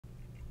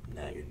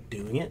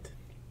doing it.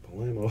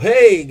 Blammo.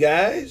 Hey,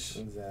 guys.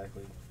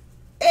 Exactly.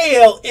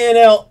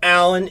 NL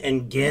Allen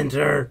and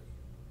Ginter.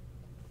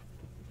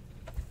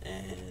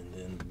 And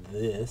then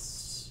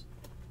this,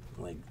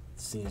 like,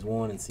 scenes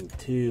 1 and scene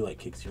 2, like,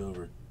 kicks you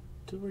over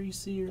to where you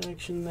see your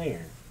action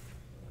there.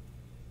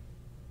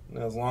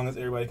 Now, as long as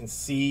everybody can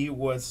see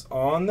what's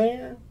on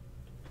there,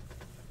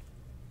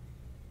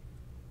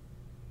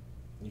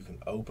 you can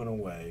open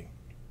away.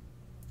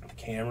 The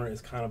camera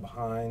is kind of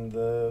behind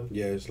the...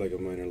 Yeah, it's like a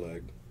minor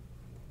lag.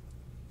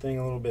 Thing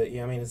a little bit.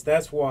 Yeah, I mean,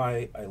 that's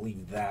why I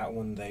leave that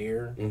one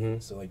there. Mm-hmm.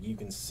 So, like, you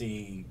can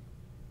see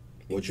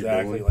What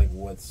exactly, you're doing. like,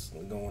 what's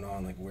going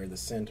on, like, where the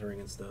centering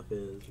and stuff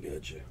is.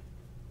 Gotcha.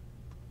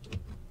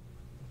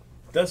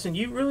 Dustin,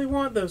 you really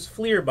want those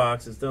Fleer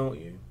boxes, don't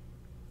you?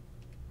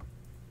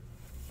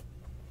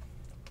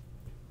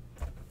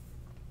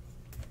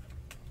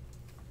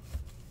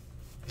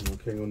 You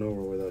can't go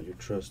nowhere without your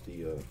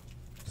trusty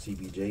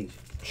CBJ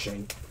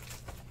shank.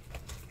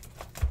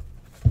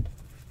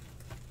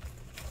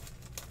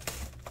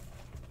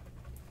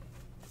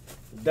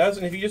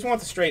 Dustin, if you just want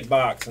the straight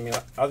box, I mean,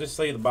 I'll just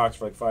sell you the box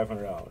for like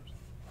 $500.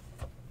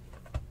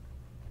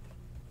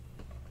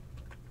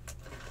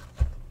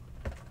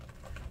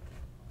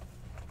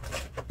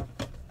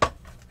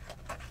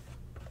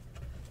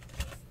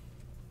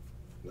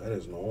 That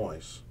is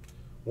nice.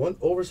 One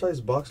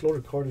oversized box loader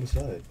card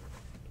inside.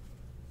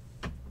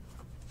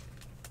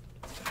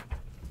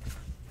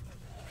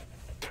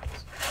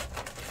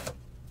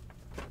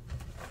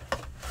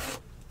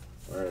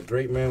 Alright, a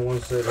great man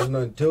once said there's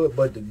nothing to it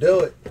but to do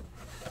it.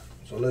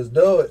 So let's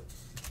do it.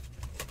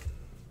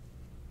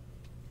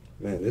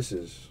 Man, this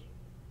is...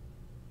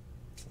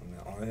 And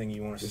the only thing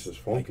you want This to is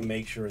funky. like,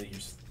 make sure that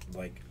you're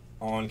like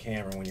on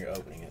camera when you're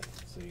opening it.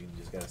 So you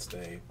just gotta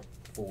stay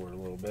forward a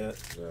little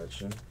bit.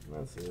 Gotcha.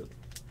 That's it.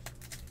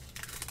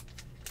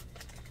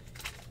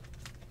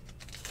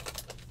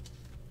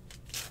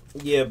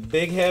 Yeah,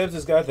 Big Hebs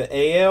has got the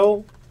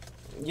AL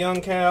Young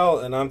Cal,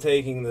 and I'm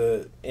taking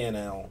the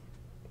NL.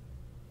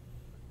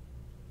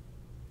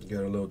 You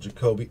got a little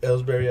Jacoby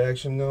Ellsbury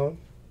action going.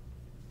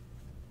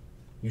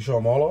 You show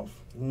them all off?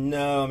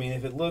 No, I mean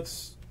if it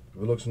looks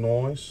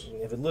nice.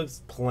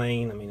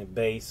 plain, I mean a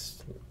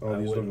base. Oh, I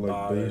these look wouldn't like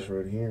bother. base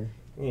right here.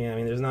 Yeah, I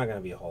mean there's not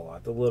gonna be a whole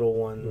lot. The little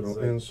ones. Little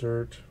like,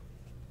 insert.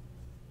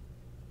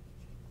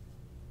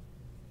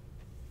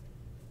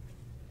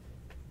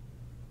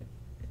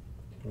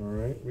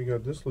 Alright, we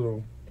got this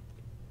little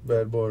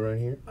bad boy right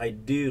here. I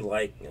do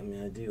like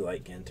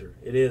Ginter.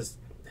 It is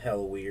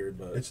hella weird,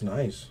 but It's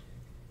nice.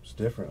 It's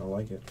different. I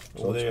like it.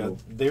 It's old school.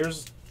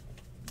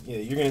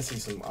 you're gonna see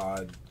some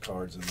odd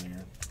cards in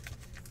there.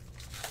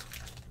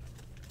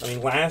 I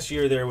mean, last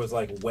year there was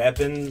like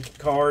weapon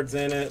cards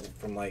in it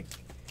from like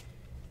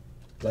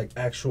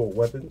actual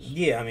weapons?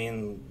 yeah, I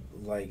mean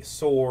like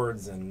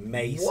swords and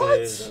maces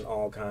What? and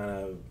all kind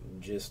of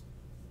just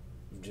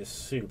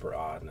super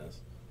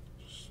oddness.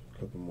 Just a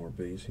couple more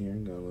base here.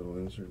 Got a little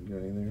insert guy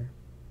there.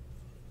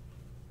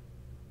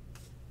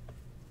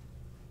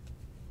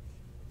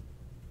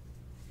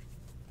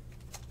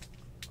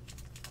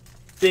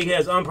 Big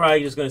Heads, I'm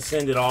probably just gonna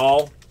send it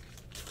all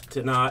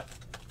to not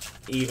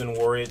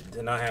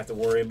have to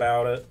worry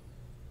about it.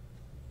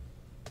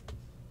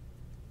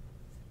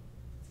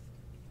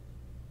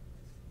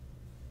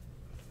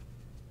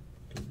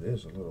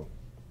 There's a little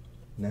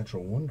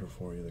natural wonder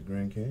for you, the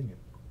Grand Canyon.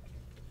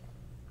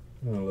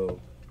 And a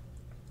little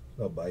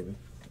baby.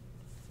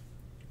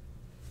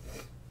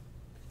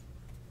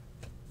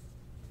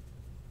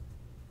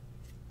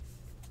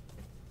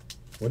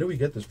 When did we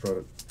get this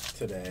product?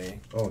 Today.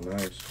 Oh,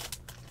 nice.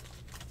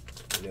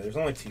 Yeah, there's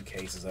only 2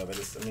 cases of it.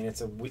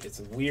 It's a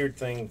weird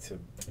thing to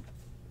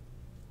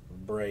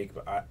break,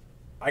 but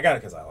I got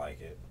it because I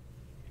like it.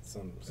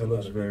 It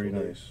looks very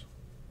nice.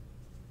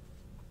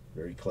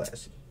 Very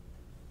classy.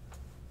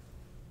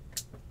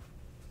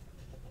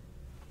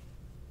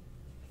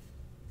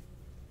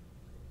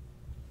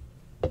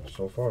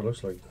 So far, it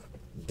looks like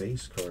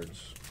base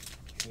cards.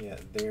 Yeah,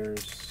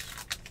 there's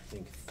I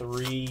think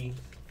 3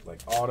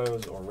 like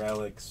autos or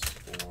relics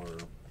or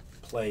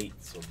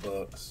plates or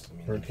books. I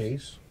mean, Per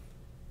case?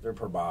 They're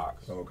per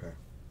box. Oh, okay.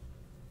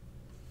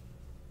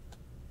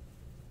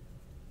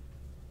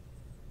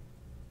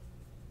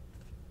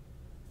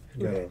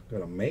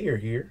 Got a mayor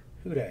here.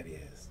 Who that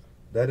is?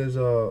 That is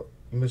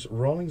Miss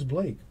Rawlings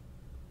Blake,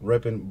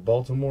 repping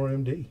Baltimore,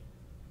 MD.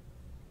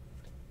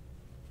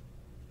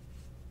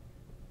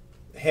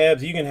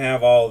 Hebs, you can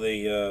have all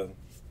the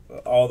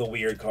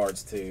weird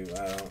cards too.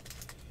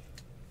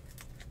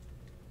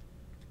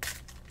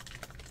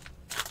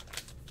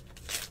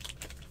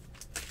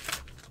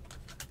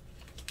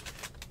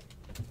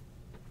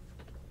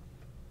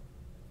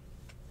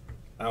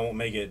 I won't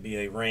make it be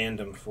a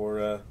random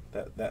for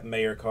that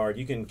mayor card.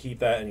 You can keep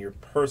that in your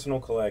personal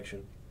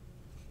collection.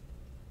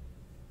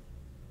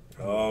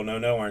 Oh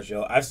no, Orange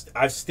Yellow.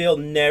 I've still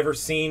never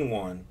seen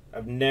one.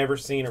 I've never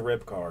seen a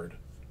rip card.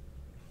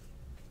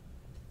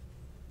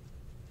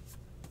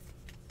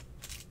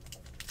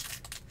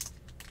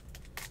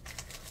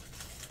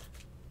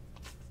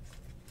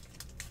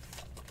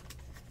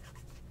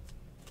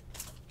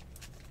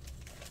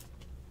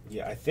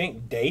 Yeah, I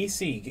think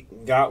Dacey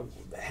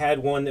had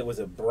one that was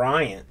a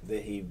Bryant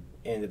that he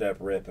ended up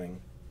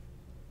ripping.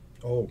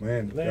 Oh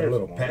man, got a There's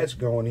little one. patch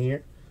going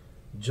here.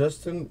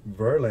 Justin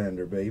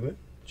Verlander, baby.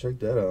 Check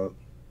that out.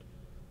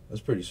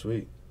 That's pretty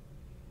sweet.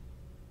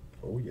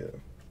 Oh yeah.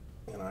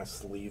 And I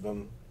sleeve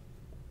them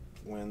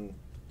when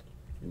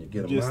you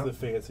get them just out. the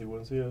fancy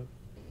ones, yeah.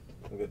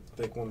 I got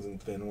thick ones and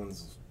thin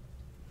ones.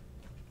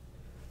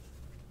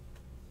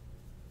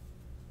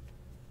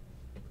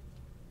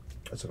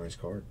 That's a nice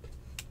card.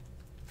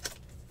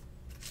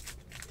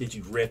 Did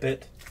you rip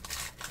it?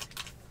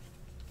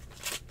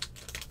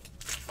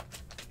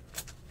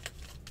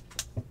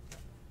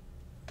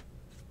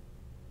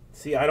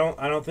 See, I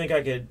don't think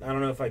I could. I don't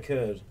know if I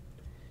could.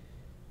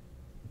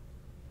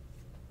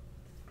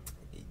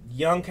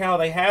 Young Cal,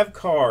 they have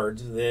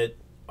cards that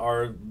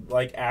are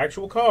like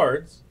actual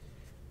cards,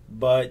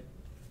 but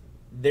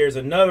there's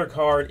another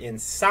card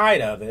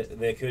inside of it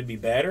that could be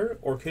better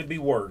or could be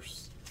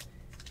worse.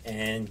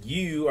 And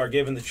you are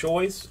given the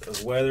choice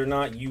of whether or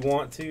not you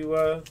want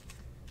to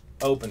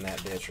open that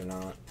bitch or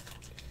not.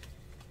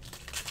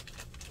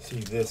 See,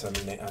 this I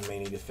may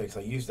need to fix.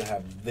 I used to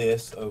have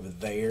this over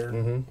there,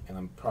 and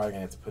I'm probably going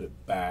to have to put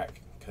it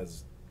back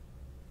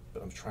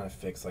but I'm trying to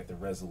fix like the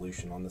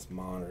resolution on this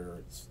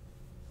monitor. It's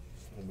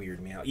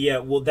weird me out. Yeah,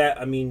 well,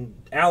 Allen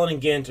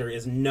and Ginter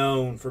is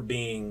known for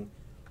being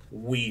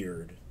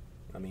weird.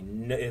 I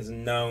mean, is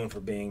known for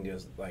being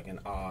just like an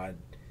odd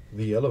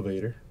The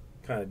elevator.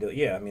 kind of deal.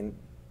 Yeah, I mean,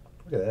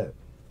 Look at that.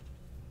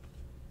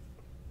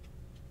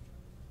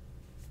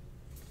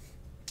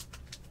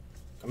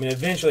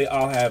 Eventually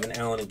I'll have an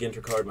Allen and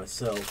Ginter card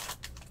myself.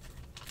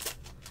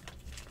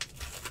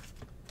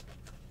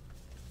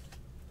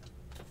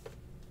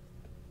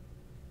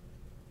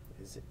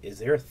 Is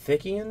there a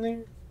thickie in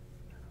there?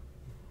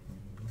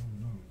 I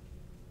don't know.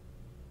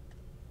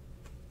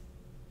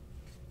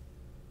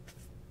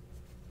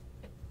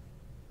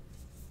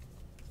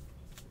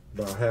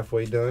 About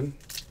halfway done.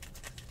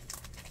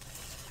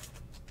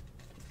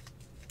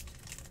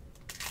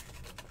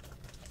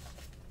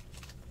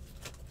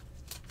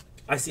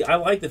 I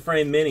like the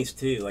frame minis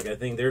too. Like, I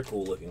think they're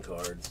cool looking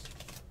cards.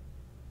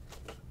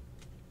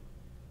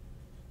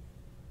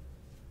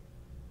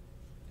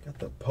 Got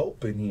the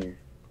Pope in here.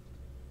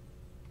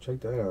 Check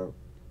that out.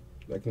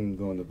 That can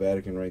go in the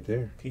Vatican right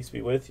there. Peace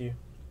be with you.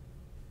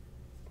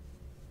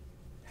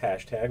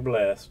 Hashtag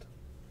blessed.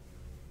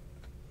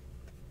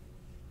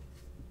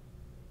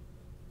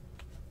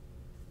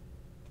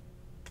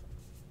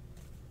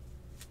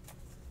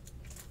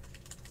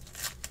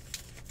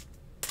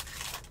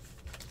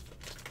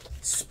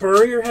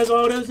 Spurrier has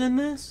autos in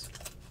this?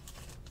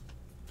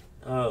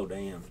 Oh,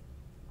 damn.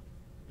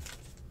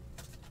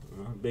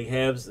 Well, Big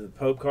Hebs, the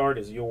Pope card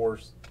is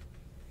yours.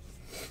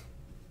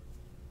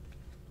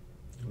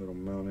 A little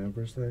Mount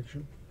Everest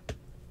action.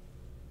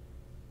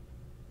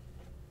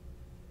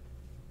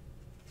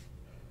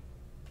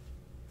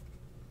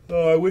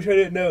 Oh, I wish I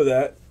didn't know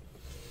that.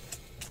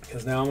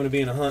 Because now I'm going to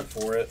be in a hunt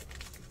for it.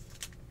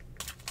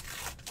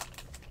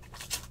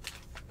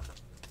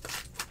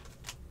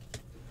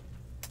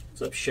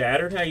 What's up,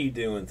 Shattered? How you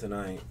doing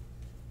tonight?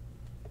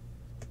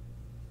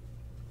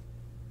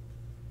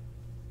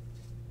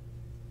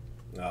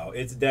 No,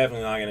 it's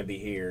definitely not going to be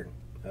here.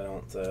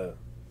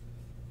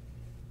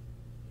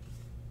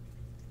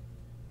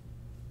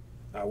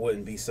 I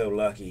wouldn't be so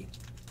lucky.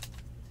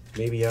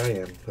 Maybe I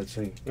am. Let's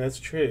see. That's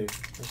true.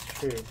 That's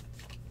true.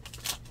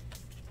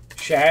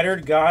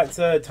 Shattered got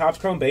Topps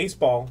Chrome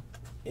Baseball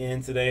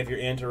in today if you're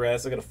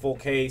interested. I got a full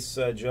case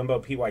Jumbo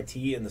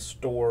PYT in the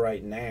store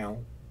right now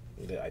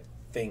that I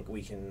think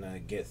we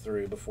can get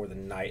through before the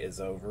night is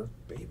over.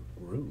 Babe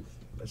Ruth.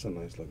 That's a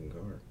nice looking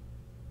card.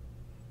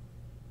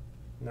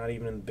 Not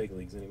even in the big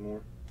leagues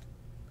anymore.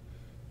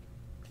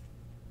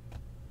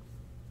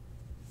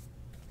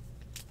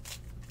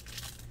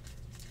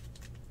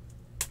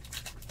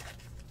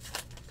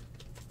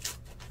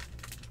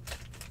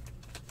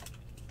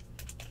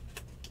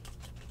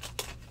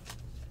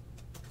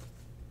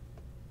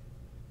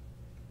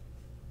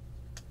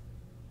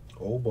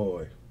 Oh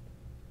boy.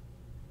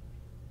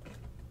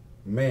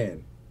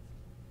 Man,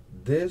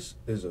 this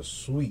is a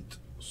sweet,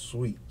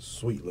 sweet,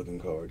 sweet looking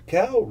card.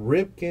 Cal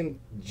Ripken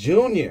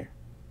Jr.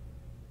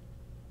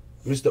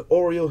 Mr.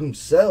 Oriole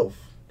himself.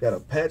 Got a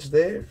patch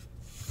there.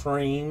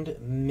 Framed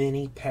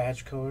mini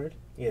patch card.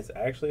 Yeah, it's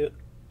actually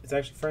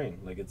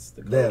framed. Like, it's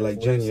the card. Yeah, like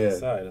Jen, yeah.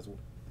 Inside as well.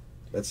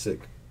 That's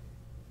sick.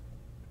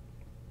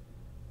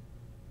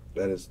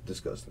 That is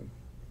disgusting.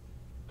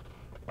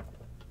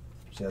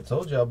 See, I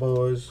told y'all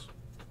boys.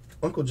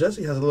 Uncle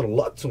Jesse has a little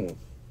luck to him.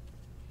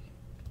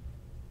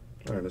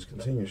 All right, let's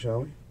continue,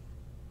 shall we?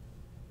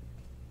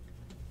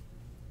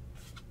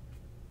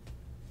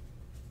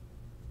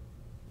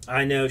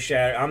 I know,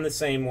 Shatter. I'm the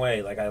same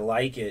way. Like, I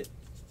like it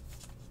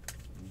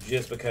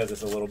just because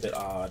it's a little bit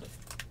odd.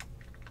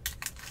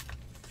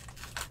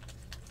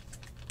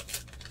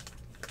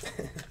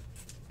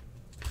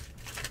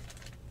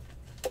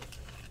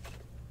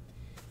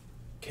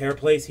 Care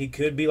Place, he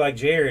could be like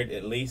Jared.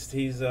 At least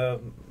he's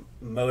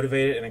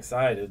motivated and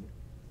excited.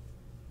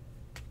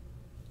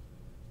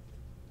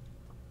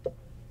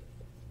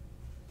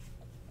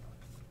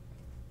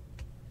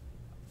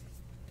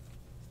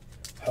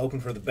 hoping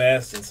for the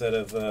best instead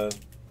of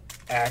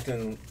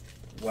acting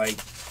like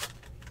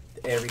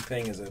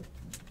everything is a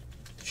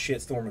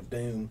shitstorm of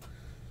doom.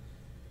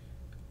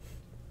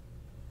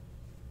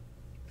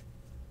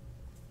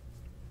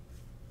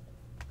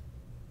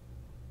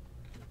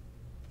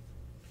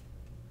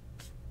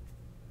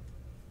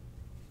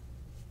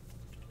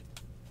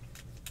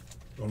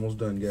 Almost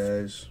done,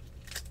 guys.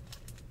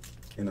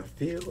 And I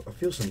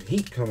feel some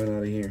heat coming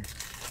out of here.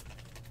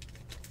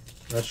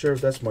 Not sure if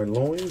that's my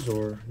loins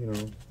or, you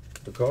know,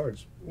 the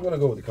cards. I'm gonna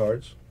go with the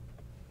cards.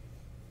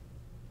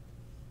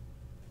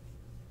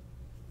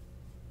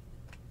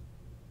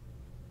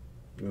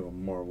 Little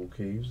marble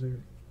caves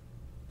there.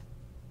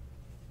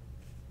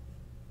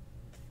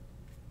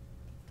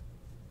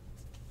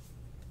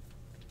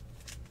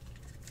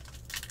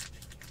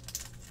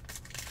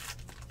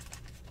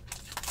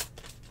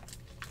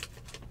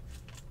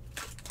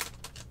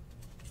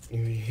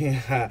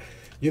 Yeah,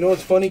 you know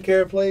what's funny,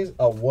 Carrot Plays?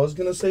 I was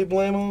gonna say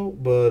Blammo,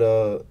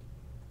 but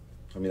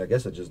I mean, I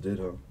guess I just did,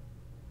 huh?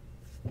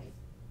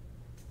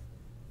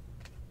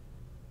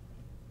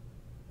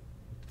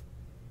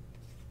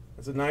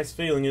 It's a nice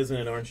feeling, isn't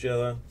it, Orange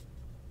Jello?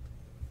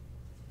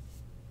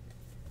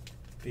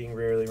 Being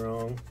rarely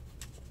wrong.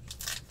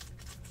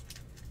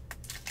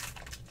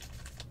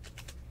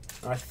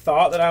 I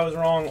thought that I was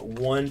wrong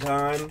one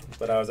time,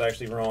 but I was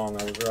actually wrong.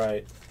 I was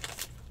right.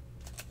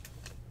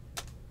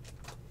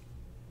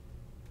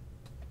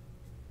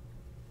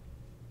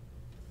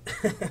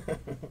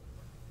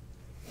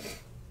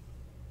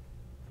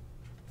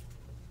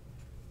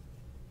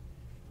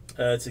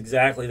 It's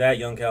exactly that,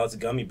 Young Cal. It's a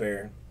gummy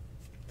bear.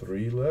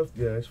 3 left,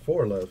 guys.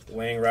 4 left.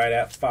 Weighing right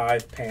at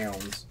 5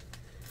 pounds.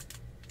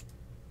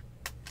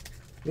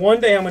 One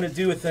day I'm going to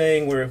do a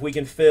thing where if we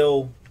can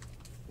fill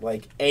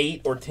like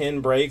 8 or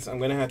 10 breaks, I'm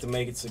going to have to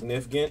make it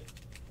significant.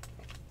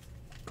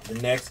 The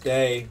next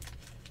day,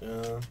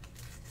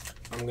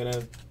 I'm going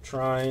to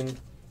try and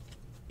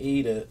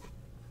eat it.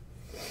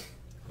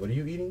 What are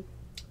you eating?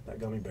 That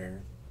gummy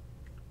bear.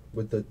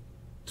 With the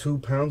 2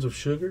 pounds of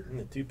sugar? And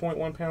the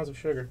 2.1 pounds of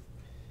sugar.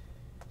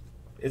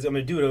 I'm going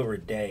to do it over a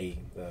day,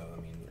 though. I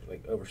mean,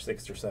 like over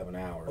 6 or 7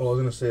 hours. Oh, I was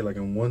gonna say, like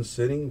in one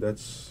sitting. That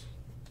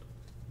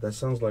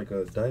sounds like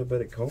a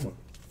diabetic coma.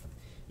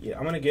 Yeah,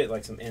 I'm going to get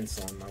like some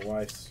insulin. My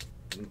wife's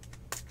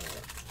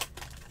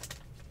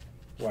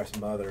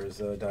mother is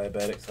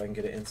diabetic, so I can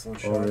get an insulin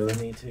shot really? if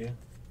I need to.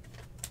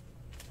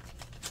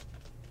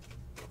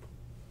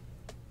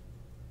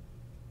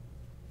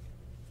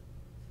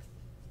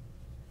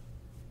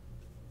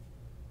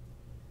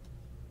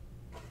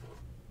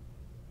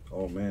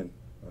 Oh man,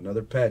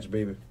 another patch,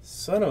 baby.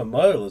 Son of a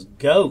motherless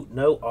goat,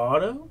 no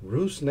auto?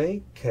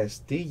 Rusney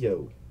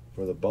Castillo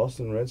for the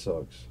Boston Red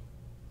Sox.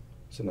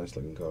 It's a nice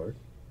looking card.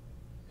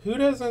 Who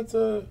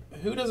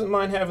doesn't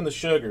mind having the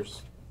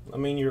sugars? I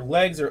mean, your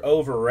legs are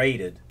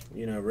overrated.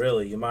 You know,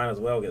 really, you might as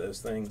well get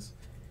those things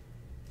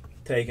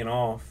taken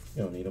off.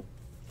 You don't need them.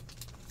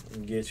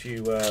 And get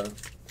you,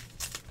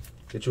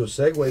 Get you a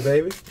Segway,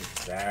 baby.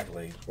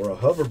 Exactly. Or a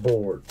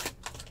hoverboard.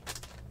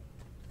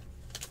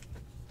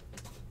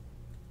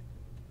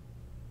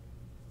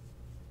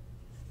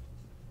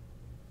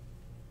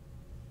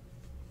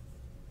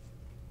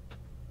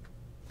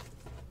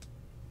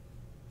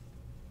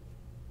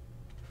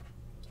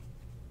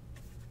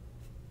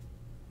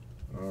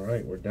 All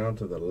right, we're down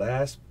to the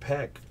last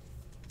pack.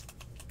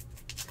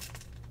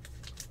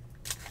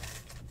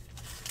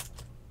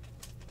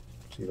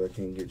 See if I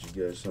can get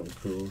you guys something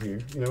cool here.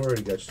 You know, I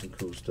already got you some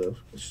cool stuff.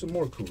 Get you some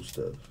more cool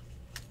stuff.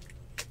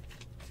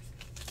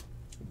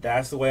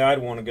 That's the way I'd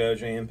want to go,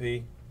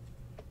 JMP.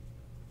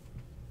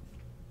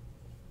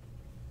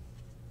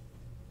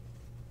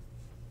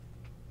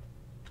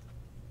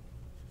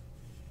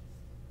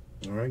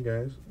 All right,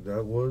 guys,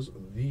 that was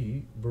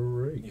the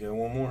break. You got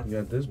one more? You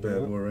got this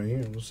bad boy right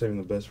here. We're saving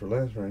the best for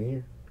last right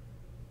here.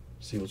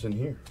 See what's in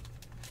here.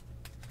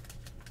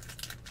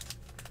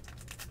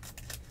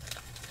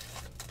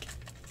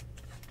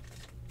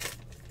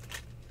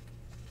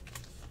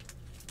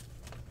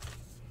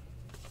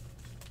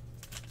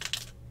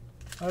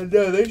 I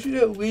know, they should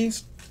at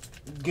least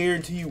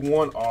guarantee you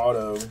one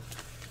auto.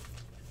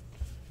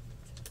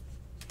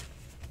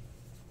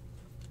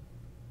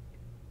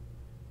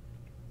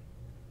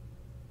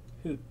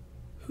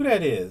 Who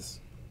that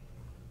is?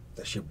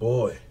 That's your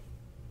boy.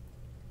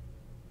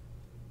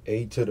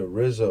 A to the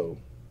Rizzo.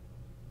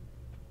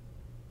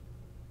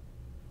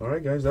 All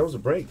right, guys, that was a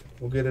break.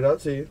 We'll get it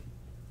out to you.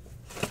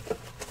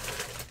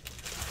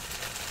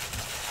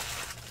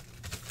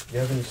 You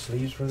have any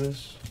sleeves for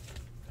this?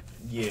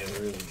 Yeah,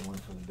 there is one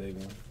for the big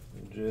one.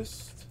 You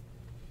just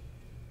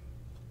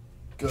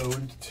go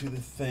into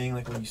the thing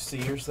like when you see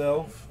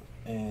yourself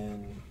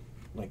and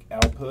like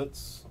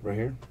outputs. Right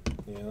here?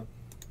 Yeah.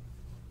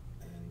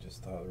 And just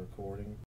start recording.